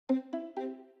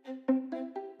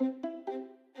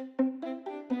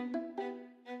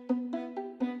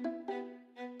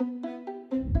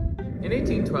In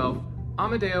 1812,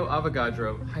 Amedeo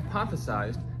Avogadro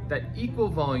hypothesized that equal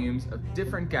volumes of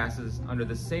different gases under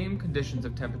the same conditions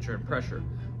of temperature and pressure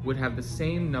would have the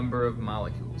same number of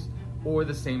molecules, or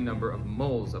the same number of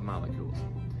moles of molecules.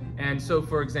 And so,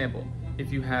 for example,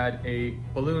 if you had a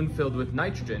balloon filled with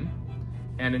nitrogen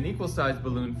and an equal-sized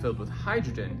balloon filled with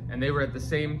hydrogen, and they were at the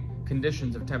same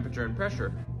conditions of temperature and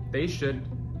pressure, they should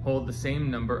hold the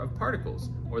same number of particles,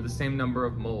 or the same number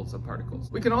of moles of particles.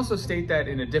 We can also state that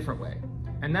in a different way,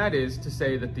 and that is to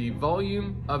say that the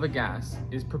volume of a gas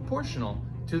is proportional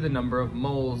to the number of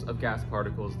moles of gas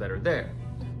particles that are there.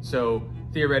 So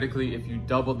theoretically, if you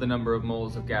doubled the number of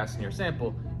moles of gas in your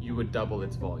sample, you would double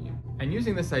its volume. And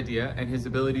using this idea and his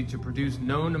ability to produce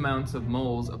known amounts of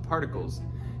moles of particles,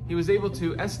 he was able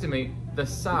to estimate the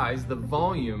size, the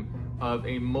volume of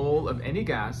a mole of any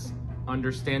gas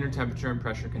under standard temperature and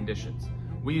pressure conditions.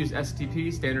 We use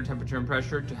STP, standard temperature and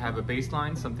pressure, to have a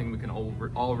baseline, something we can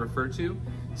all refer to.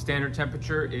 Standard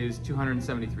temperature is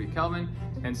 273 Kelvin,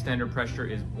 and standard pressure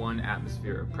is 1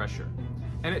 atmosphere of pressure.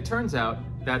 And it turns out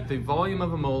that the volume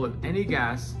of a mole of any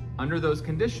gas under those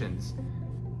conditions,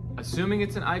 assuming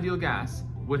it's an ideal gas,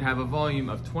 would have a volume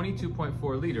of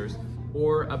 22.4 liters,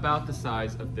 or about the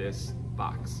size of this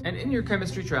box. And in your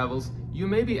chemistry travels, you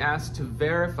may be asked to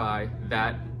verify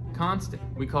that constant.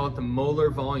 We call it the molar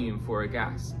volume for a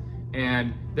gas.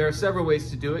 And there are several ways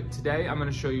to do it. Today, I'm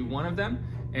going to show you one of them.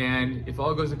 And if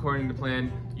all goes according to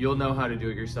plan, you'll know how to do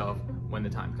it yourself when the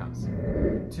time comes.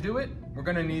 To do it, we're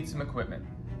going to need some equipment,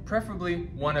 preferably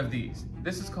one of these.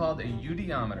 This is called a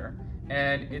eudiometer,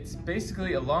 and it's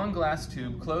basically a long glass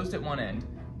tube closed at one end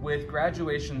with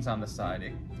graduations on the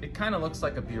side. It kind of looks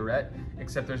like a burette,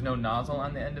 except there's no nozzle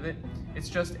on the end of it. It's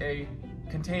just a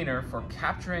container for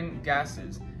capturing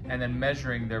gases and then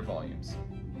measuring their volumes.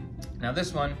 Now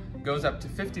this one goes up to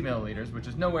 50 milliliters, which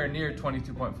is nowhere near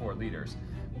 22.4 liters.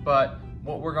 But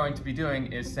what we're going to be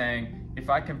doing is saying, if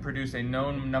I can produce a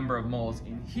known number of moles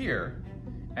in here,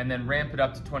 and then ramp it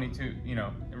up to 22,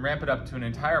 and ramp it up to an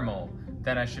entire mole,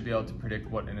 then I should be able to predict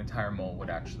what an entire mole would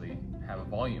actually have a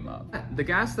volume of. The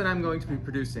gas that I'm going to be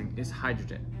producing is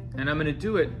hydrogen, and I'm going to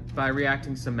do it by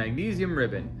reacting some magnesium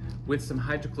ribbon with some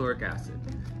hydrochloric acid.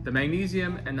 The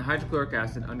magnesium and the hydrochloric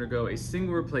acid undergo a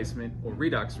single replacement or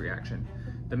redox reaction.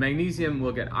 The magnesium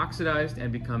will get oxidized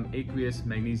and become aqueous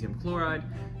magnesium chloride,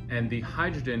 and the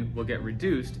hydrogen will get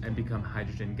reduced and become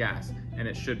hydrogen gas, and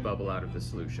it should bubble out of the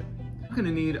solution. I'm going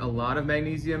to need a lot of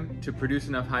magnesium to produce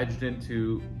enough hydrogen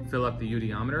to fill up the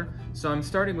eudiometer, so I'm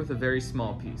starting with a very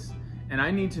small piece. And I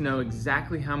need to know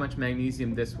exactly how much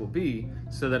magnesium this will be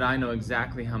so that I know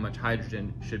exactly how much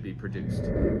hydrogen should be produced.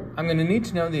 I'm going to need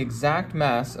to know the exact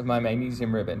mass of my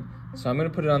magnesium ribbon, so I'm going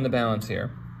to put it on the balance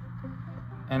here.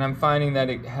 And I'm finding that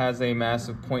it has a mass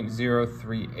of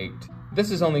 0.038. This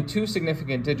is only 2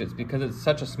 significant digits because it's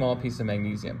such a small piece of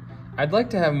magnesium. I'd like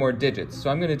to have more digits, so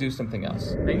I'm going to do something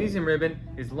else. Magnesium ribbon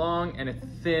is long and it's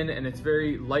thin and it's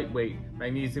very lightweight.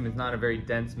 Magnesium is not a very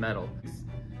dense metal.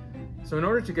 So in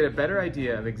order to get a better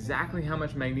idea of exactly how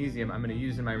much magnesium I'm going to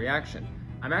use in my reaction,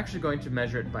 I'm actually going to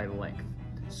measure it by length.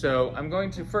 So I'm going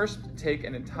to first take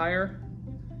an entire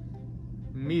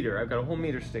meter. I've got a whole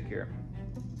meter stick here.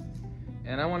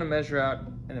 And I want to measure out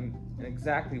an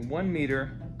exactly 1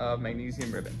 meter of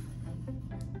magnesium ribbon.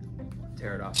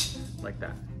 Tear it off like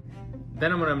that.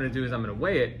 Then what I'm going to do is I'm going to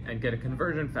weigh it and get a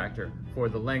conversion factor for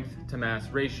the length to mass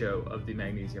ratio of the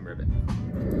magnesium ribbon.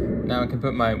 Now I can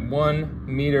put my 1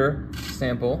 meter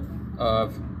sample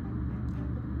of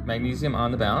magnesium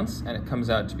on the balance, and it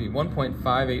comes out to be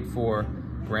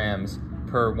 1.584 grams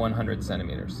per 100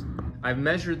 centimeters. I've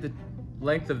measured the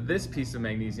length of this piece of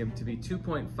magnesium to be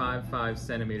 2.55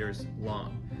 centimeters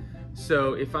long.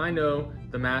 So if I know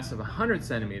the mass of 100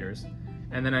 centimeters,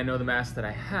 and then I know the mass that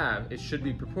I have, it should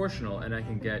be proportional, and I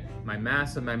can get my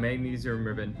mass of my magnesium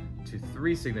ribbon to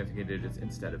 3 significant digits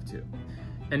instead of 2.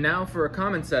 And now for a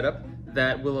common setup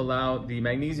that will allow the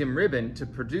magnesium ribbon to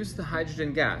produce the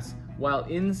hydrogen gas while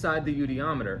inside the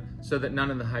eudiometer so that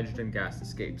none of the hydrogen gas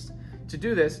escapes. To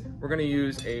do this, we're going to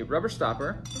use a rubber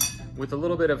stopper with a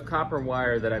little bit of copper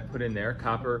wire that I put in there,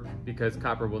 copper because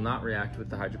copper will not react with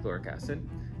the hydrochloric acid.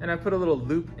 And I put a little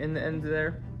loop in the end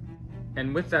there.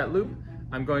 And with that loop,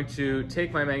 I'm going to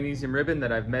take my magnesium ribbon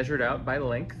that I've measured out by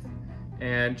length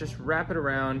and just wrap it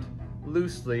around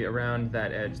loosely around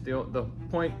that edge. The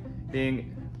point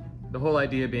being, the whole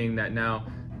idea being that now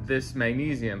this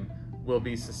magnesium will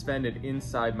be suspended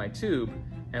inside my tube,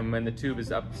 and when the tube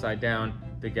is upside down,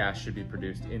 the gas should be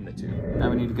produced in the tube.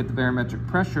 Now we need to get the barometric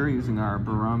pressure using our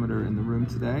barometer in the room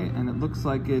today, and it looks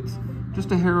like it's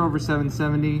just a hair over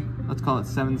 770. Let's call it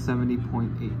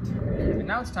 770.8. And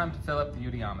now it's time to fill up the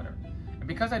eudiometer. And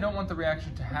because I don't want the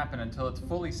reaction to happen until it's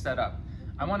fully set up,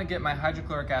 I want to get my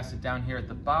hydrochloric acid down here at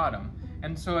the bottom,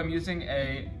 and so I'm using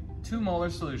a 2 molar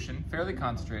solution, fairly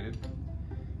concentrated,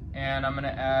 and I'm going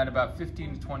to add about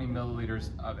 15 to 20 milliliters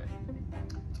of it.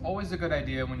 It's always a good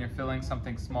idea when you're filling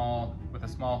something small with a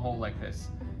small hole like this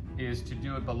is to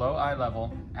do it below eye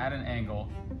level, at an angle,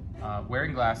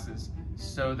 wearing glasses,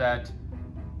 so that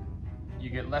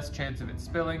you get less chance of it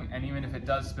spilling, and even if it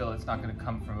does spill, it's not going to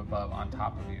come from above on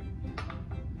top of you.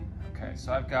 Okay,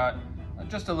 so I've got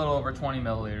just a little over 20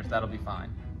 milliliters, that'll be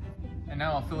fine. And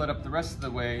now I'll fill it up the rest of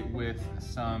the way with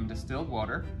some distilled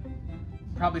water.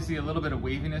 Probably see a little bit of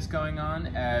waviness going on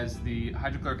as the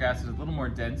hydrochloric acid is a little more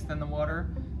dense than the water,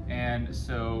 and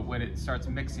so when it starts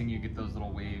mixing, you get those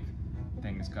little wave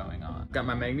things going on. Got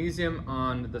my magnesium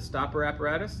on the stopper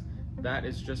apparatus. That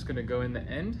is just going to go in the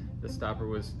end. The stopper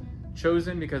was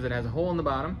chosen because it has a hole in the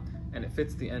bottom and it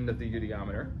fits the end of the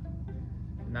eudiometer,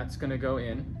 and that's going to go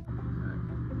in.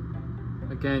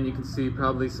 Again, you can see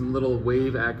probably some little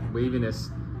waviness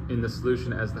in the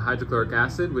solution as the hydrochloric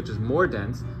acid, which is more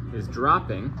dense, is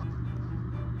dropping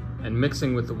and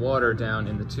mixing with the water down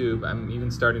in the tube. I'm even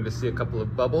starting to see a couple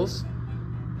of bubbles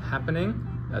happening.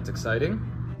 That's exciting.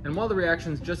 And while the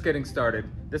reaction's just getting started,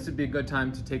 this would be a good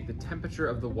time to take the temperature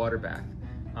of the water bath.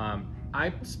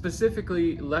 I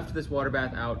specifically left this water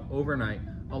bath out overnight,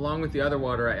 along with the other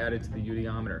water I added to the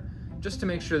eudiometer, just to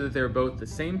make sure that they were both the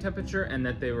same temperature and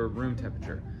that they were room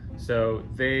temperature. So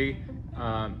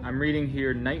I'm reading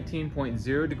here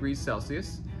 19.0 degrees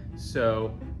Celsius.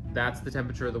 So that's the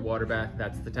temperature of the water bath,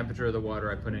 that's the temperature of the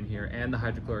water I put in here, and the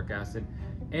hydrochloric acid.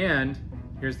 And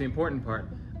here's the important part.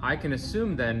 I can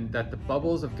assume then that the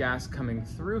bubbles of gas coming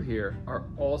through here are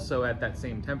also at that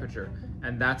same temperature,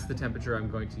 and that's the temperature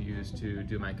I'm going to use to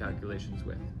do my calculations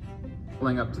with.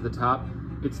 Pulling up to the top,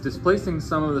 it's displacing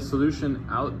some of the solution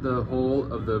out the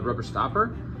hole of the rubber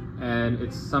stopper, and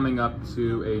it's summing up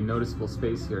to a noticeable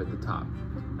space here at the top.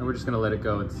 And we're just going to let it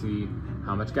go and see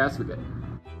how much gas we get.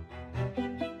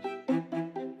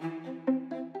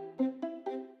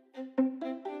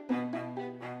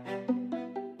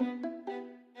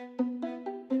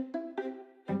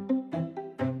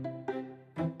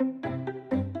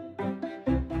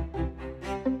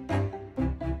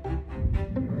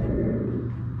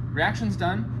 Reaction's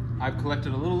done. I've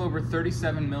collected a little over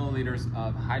 37 milliliters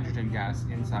of hydrogen gas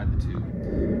inside the tube.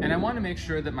 And I want to make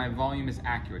sure that my volume is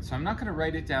accurate, so I'm not going to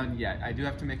write it down yet. I do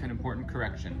have to make an important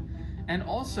correction. And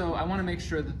also, I want to make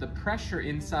sure that the pressure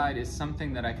inside is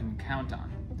something that I can count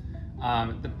on.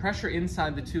 The pressure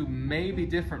inside the tube may be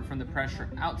different from the pressure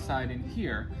outside in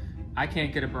here. I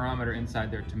can't get a barometer inside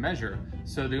there to measure,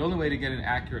 so the only way to get an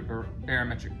accurate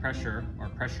barometric pressure, or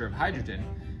pressure of hydrogen,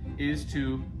 is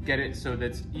to get it so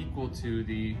that's equal to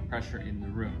the pressure in the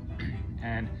room.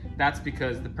 And that's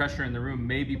because the pressure in the room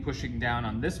may be pushing down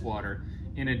on this water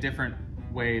in a different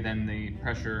way than the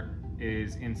pressure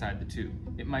is inside the tube.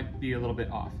 It might be a little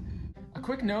bit off. A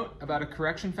quick note about a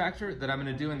correction factor that I'm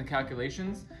going to do in the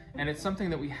calculations, and it's something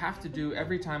that we have to do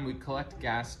every time we collect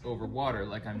gas over water,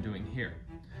 like I'm doing here.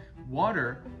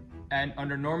 Water, and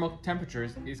under normal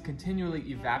temperatures, is continually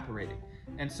evaporating.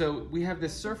 And so we have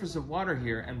this surface of water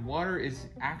here, and water is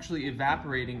actually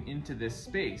evaporating into this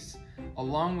space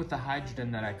along with the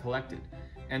hydrogen that I collected.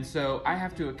 And so I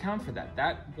have to account for that.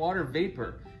 That water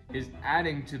vapor is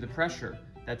adding to the pressure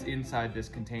that's inside this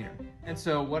container. And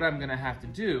so what I'm gonna have to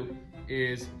do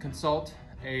is consult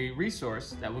a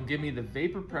resource that will give me the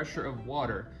vapor pressure of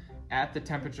water at the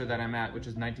temperature that I'm at, which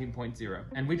is 19.0.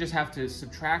 And we just have to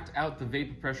subtract out the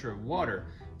vapor pressure of water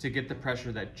to get the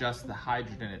pressure that just the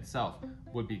hydrogen itself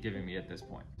would be giving me at this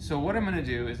point. So what I'm gonna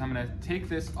do is I'm gonna take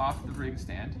this off the rig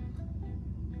stand.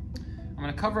 I'm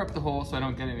gonna cover up the hole so I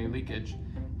don't get any leakage.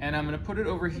 And I'm gonna put it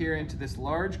over here into this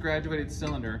large graduated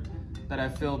cylinder that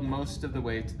I've filled most of the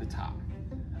way to the top,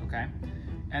 okay?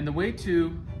 And the way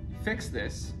to fix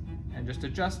this and just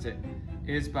adjust it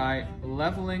is by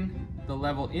leveling the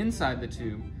level inside the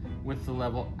tube with the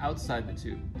level outside the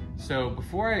tube. So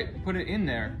before I put it in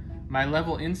there, my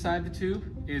level inside the tube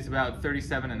is about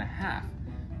 37.5,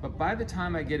 but by the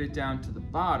time I get it down to the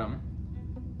bottom,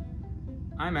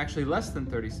 I'm actually less than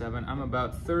 37. I'm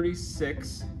about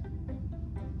 36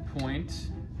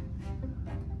 point,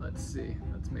 let's see,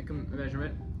 let's make a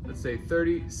measurement. Let's say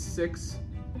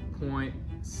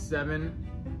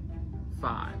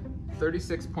 36.75.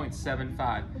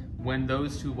 36.75 when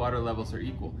those two water levels are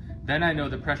equal. Then I know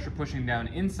the pressure pushing down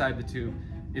inside the tube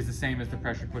is the same as the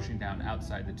pressure pushing down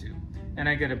outside the tube. And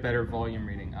I get a better volume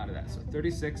reading out of that. So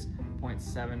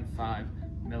 36.75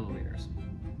 milliliters.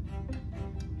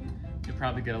 You'll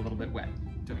probably get a little bit wet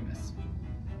doing this.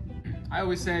 I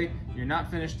always say you're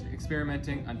not finished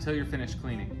experimenting until you're finished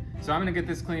cleaning. So I'm gonna get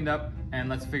this cleaned up and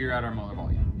let's figure out our molar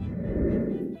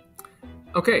volume.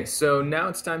 Okay, so now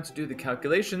it's time to do the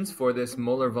calculations for this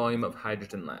molar volume of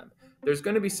hydrogen lab. There's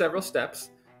gonna be several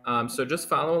steps, so just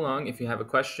follow along. If you have a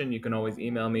question, you can always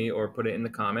email me or put it in the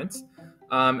comments.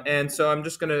 And so I'm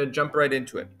just gonna jump right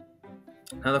into it.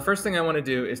 Now the first thing I want to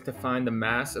do is to find the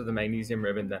mass of the magnesium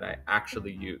ribbon that I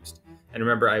actually used. And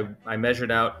remember, I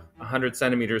measured out 100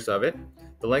 centimeters of it.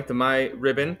 The length of my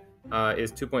ribbon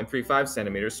is 2.35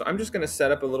 centimeters, so I'm just going to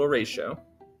set up a little ratio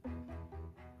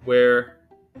where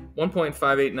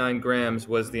 1.589 grams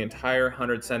was the entire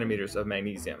 100 centimeters of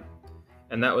magnesium,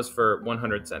 and that was for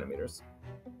 100 centimeters.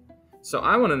 So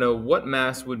I want to know what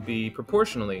mass would be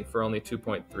proportionally for only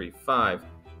 2.35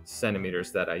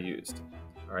 centimeters that I used.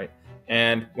 All right.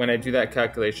 And when I do that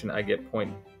calculation, I get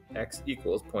x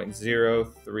equals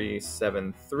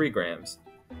 0.0373 grams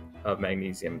of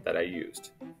magnesium that I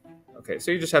used. Okay,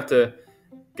 so you just have to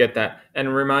get that. And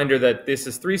a reminder that this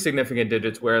is 3 significant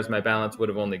digits, whereas my balance would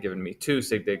have only given me 2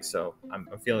 sig digs, so I'm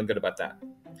feeling good about that.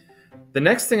 The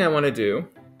next thing I want to do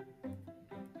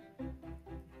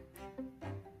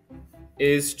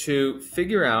is to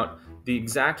figure out the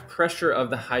exact pressure of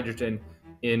the hydrogen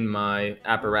in my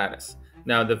apparatus.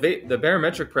 Now, the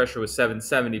barometric pressure was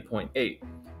 770.8,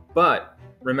 but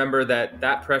remember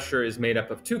that pressure is made up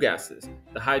of 2 gases,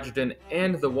 the hydrogen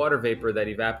and the water vapor that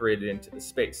evaporated into the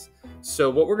space.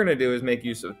 So what we're going to do is make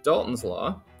use of Dalton's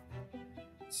law,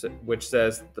 which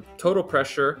says the total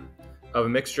pressure of a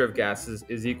mixture of gases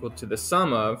is equal to the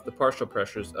sum of the partial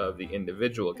pressures of the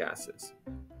individual gases,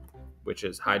 which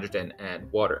is hydrogen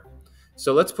and water.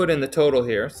 So let's put in the total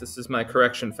here. So this is my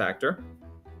correction factor.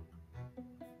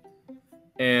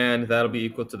 And that'll be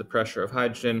equal to the pressure of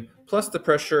hydrogen plus the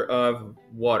pressure of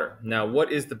water. Now,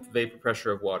 what is the vapor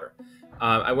pressure of water?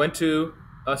 I went to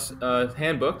a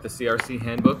handbook, the CRC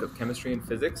Handbook of Chemistry and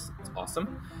Physics. It's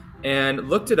awesome. And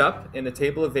looked it up in the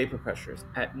table of vapor pressures.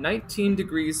 At 19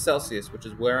 degrees Celsius, which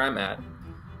is where I'm at,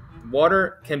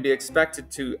 water can be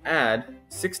expected to add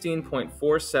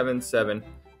 16.477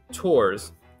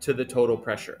 torrs to the total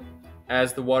pressure.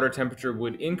 As the water temperature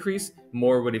would increase,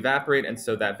 more would evaporate, and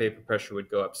so that vapor pressure would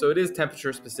go up. So it is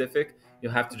temperature specific.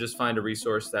 You'll have to just find a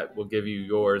resource that will give you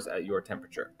yours at your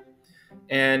temperature.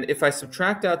 And if I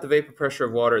subtract out the vapor pressure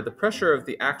of water, the pressure of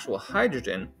the actual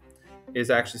hydrogen is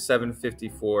actually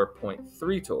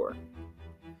 754.3 torr.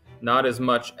 Not as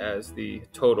much as the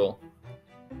total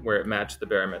where it matched the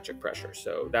barometric pressure.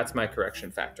 So that's my correction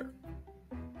factor.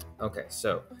 Okay,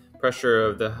 so pressure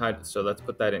of the hydrogen, so let's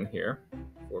put that in here.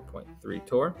 4.3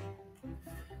 torr.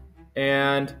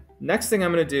 And next thing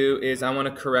I'm going to do is I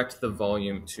want to correct the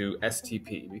volume to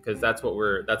STP because that's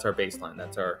our baseline,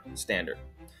 that's our standard.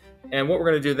 And what we're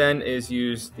going to do then is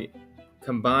use the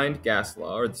combined gas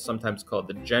law, or sometimes called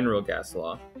the general gas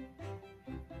law.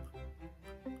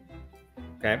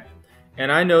 Okay,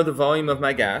 and I know the volume of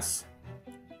my gas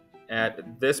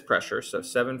at this pressure, so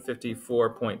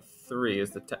 754.3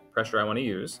 is the pressure I want to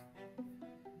use.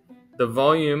 The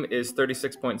volume is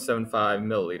 36.75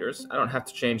 milliliters. I don't have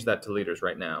to change that to liters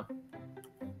right now.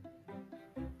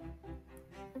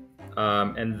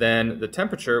 And then the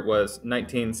temperature was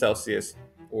 19 Celsius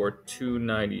or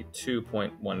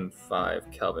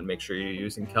 292.15 Kelvin. Make sure you're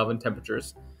using Kelvin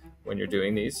temperatures when you're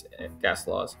doing these gas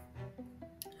laws.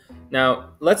 Now,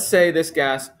 let's say this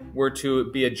gas were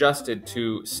to be adjusted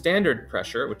to standard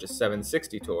pressure, which is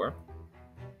 760 torr,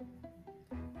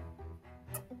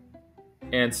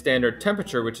 and standard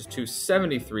temperature, which is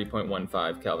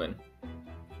 273.15 Kelvin.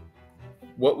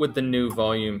 What would the new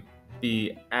volume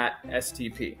be at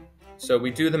STP? So we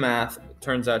do the math, it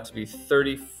turns out to be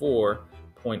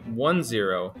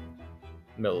 34.10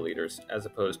 milliliters as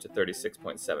opposed to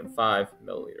 36.75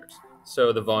 milliliters.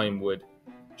 So the volume would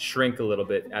shrink a little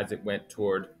bit as it went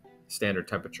toward standard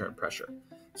temperature and pressure.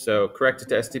 So correct it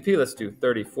to STP, let's do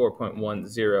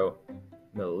 34.10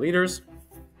 milliliters.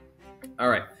 All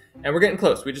right. And we're getting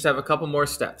close. We just have a couple more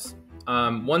steps.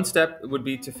 One step would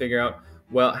be to figure out,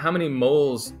 well, how many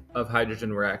moles of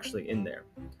hydrogen were actually in there?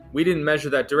 We didn't measure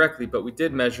that directly, but we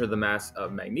did measure the mass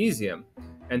of magnesium.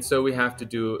 And so we have to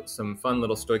do some fun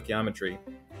little stoichiometry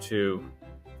to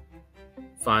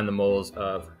find the moles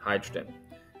of hydrogen.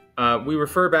 We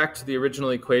refer back to the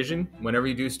original equation. Whenever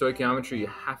you do stoichiometry, you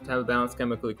have to have a balanced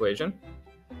chemical equation.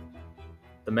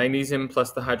 The magnesium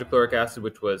plus the hydrochloric acid,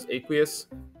 which was aqueous,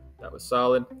 that was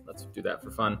solid. Let's do that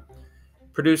for fun.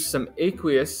 Produce some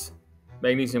aqueous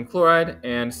magnesium chloride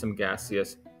and some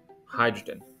gaseous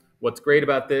hydrogen. What's great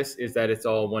about this is that it's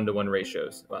all 1-to-1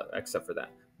 ratios, well, except for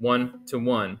that. 1 to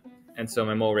 1, and so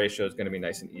my mole ratio is going to be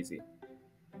nice and easy.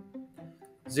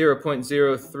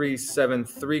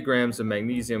 0.0373 grams of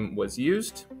magnesium was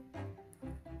used.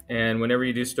 And whenever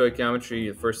you do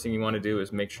stoichiometry, the first thing you want to do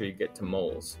is make sure you get to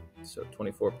moles. So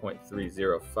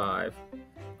 24.305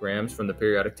 grams from the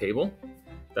periodic table.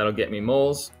 That'll get me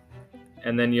moles.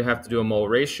 And then you have to do a mole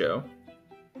ratio.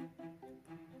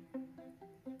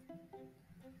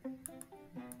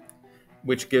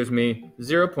 Which gives me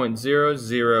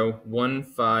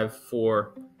 0.00154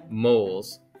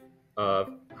 moles of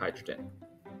hydrogen.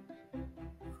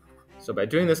 So by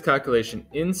doing this calculation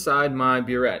inside my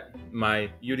burette, my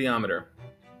eudiometer,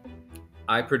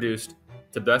 I produced,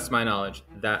 to the best of my knowledge,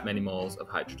 that many moles of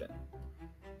hydrogen.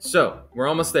 So we're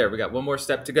almost there. We got one more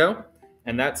step to go,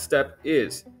 and that step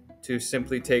is to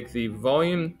simply take the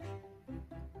volume,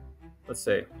 let's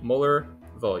say molar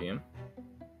volume,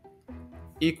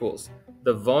 equals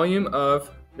the volume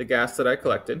of the gas that I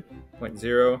collected,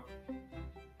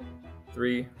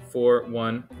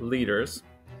 0.0341 liters.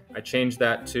 I changed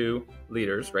that to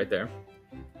liters right there.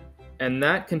 And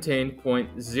that contained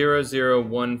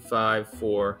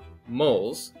 0.00154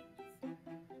 moles.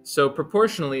 So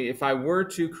proportionally, if I were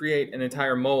to create an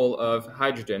entire mole of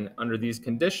hydrogen under these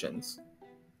conditions,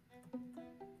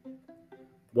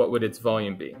 what would its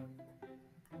volume be?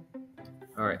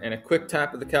 All right, and a quick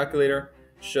tap of the calculator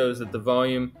shows that the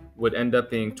volume would end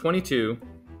up being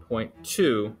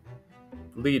 22.2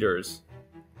 liters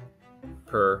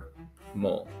per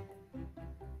mole.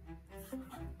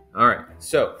 All right,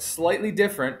 so slightly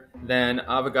different than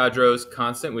Avogadro's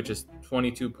constant, which is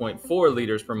 22.4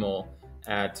 liters per mole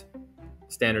at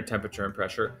standard temperature and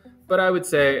pressure. But I would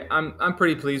say I'm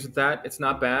pretty pleased with that. It's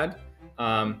not bad.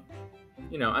 I'm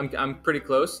pretty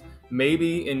close.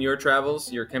 Maybe in your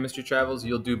travels, your chemistry travels,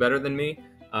 you'll do better than me.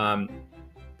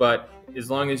 But as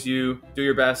long as you do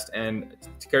your best and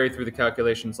carry through the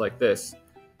calculations like this,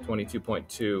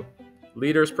 22.2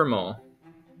 liters per mole.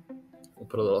 We'll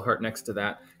put a little heart next to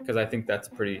that because I think that's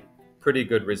a pretty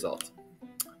good result.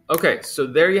 Okay, so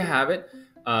there you have it.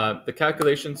 The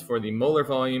calculations for the molar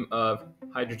volume of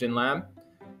Hydrogen Lab.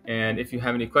 And if you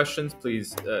have any questions,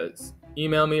 please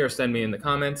email me or send me in the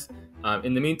comments.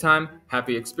 In the meantime,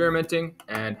 happy experimenting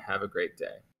and have a great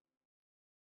day.